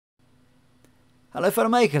Hello fellow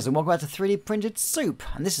makers and welcome back to 3D Printed Soup,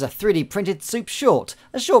 and this is a 3D Printed Soup short.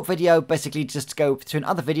 A short video basically just to go between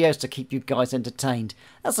other videos to keep you guys entertained.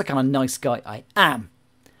 That's the kind of nice guy I am.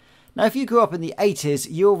 Now if you grew up in the 80s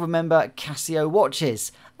you'll remember CASIO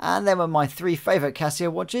watches, and they were my three favourite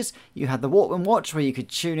CASIO watches. You had the Walkman watch where you could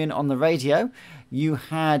tune in on the radio. You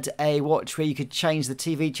had a watch where you could change the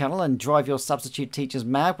TV channel and drive your substitute teachers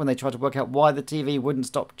mad when they tried to work out why the TV wouldn't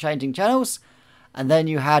stop changing channels. And then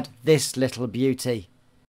you had this little beauty,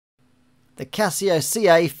 the CASIO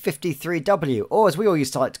F-91W, or as we all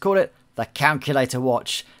used to like to call it, the calculator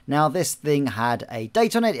watch. Now this thing had a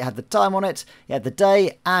date on it, it had the time on it, it had the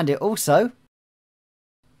day, and it also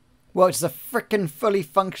worked as a frickin' fully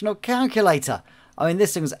functional calculator. I mean,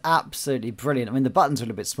 this thing was absolutely brilliant. I mean, the buttons were a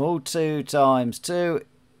little bit small. 2 times 2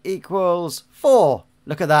 equals 4.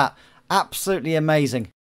 Look at that. Absolutely amazing.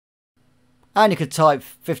 And you could type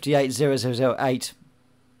 580008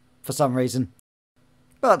 for some reason.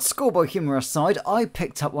 But schoolboy humour aside, I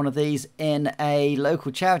picked up one of these in a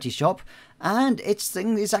local charity shop, and its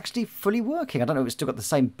thing is actually fully working. I don't know if it's still got the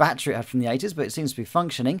same battery it had from the 80s, but it seems to be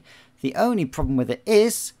functioning. The only problem with it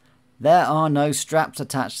is there are no straps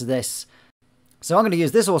attached to this. So I'm going to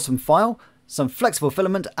use this awesome file, some flexible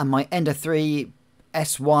filament, and my Ender 3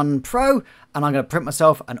 S1 Pro, and I'm going to print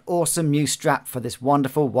myself an awesome new strap for this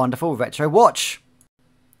wonderful, wonderful retro watch.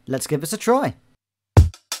 Let's give this a try.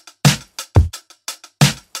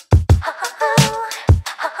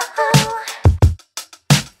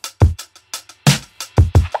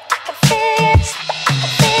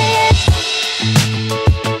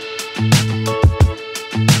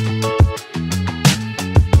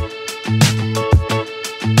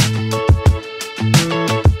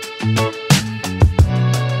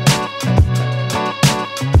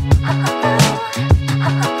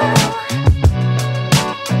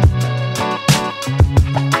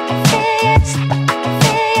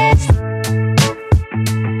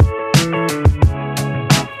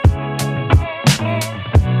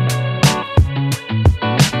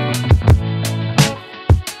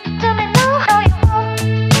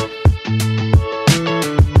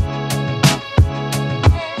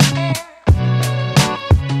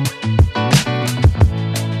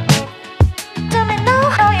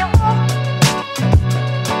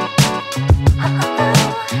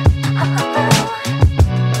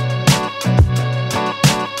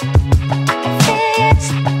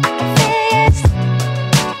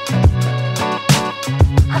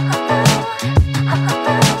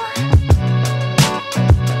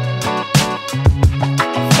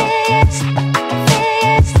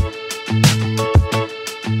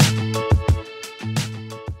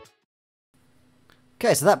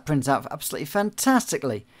 Okay, so that prints out absolutely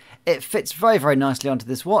fantastically. It fits very, very nicely onto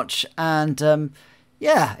this watch, and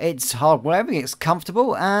yeah, it's hard wearing, it's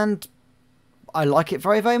comfortable, and I like it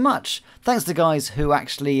very, very much. Thanks to the guys who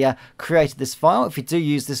actually created this file. If you do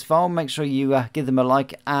use this file, make sure you give them a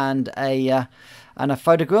like and a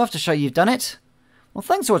photograph to show you've done it. Well,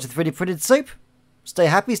 thanks for watching 3D Printed Soup. Stay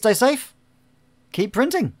happy, stay safe, keep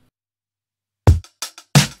printing.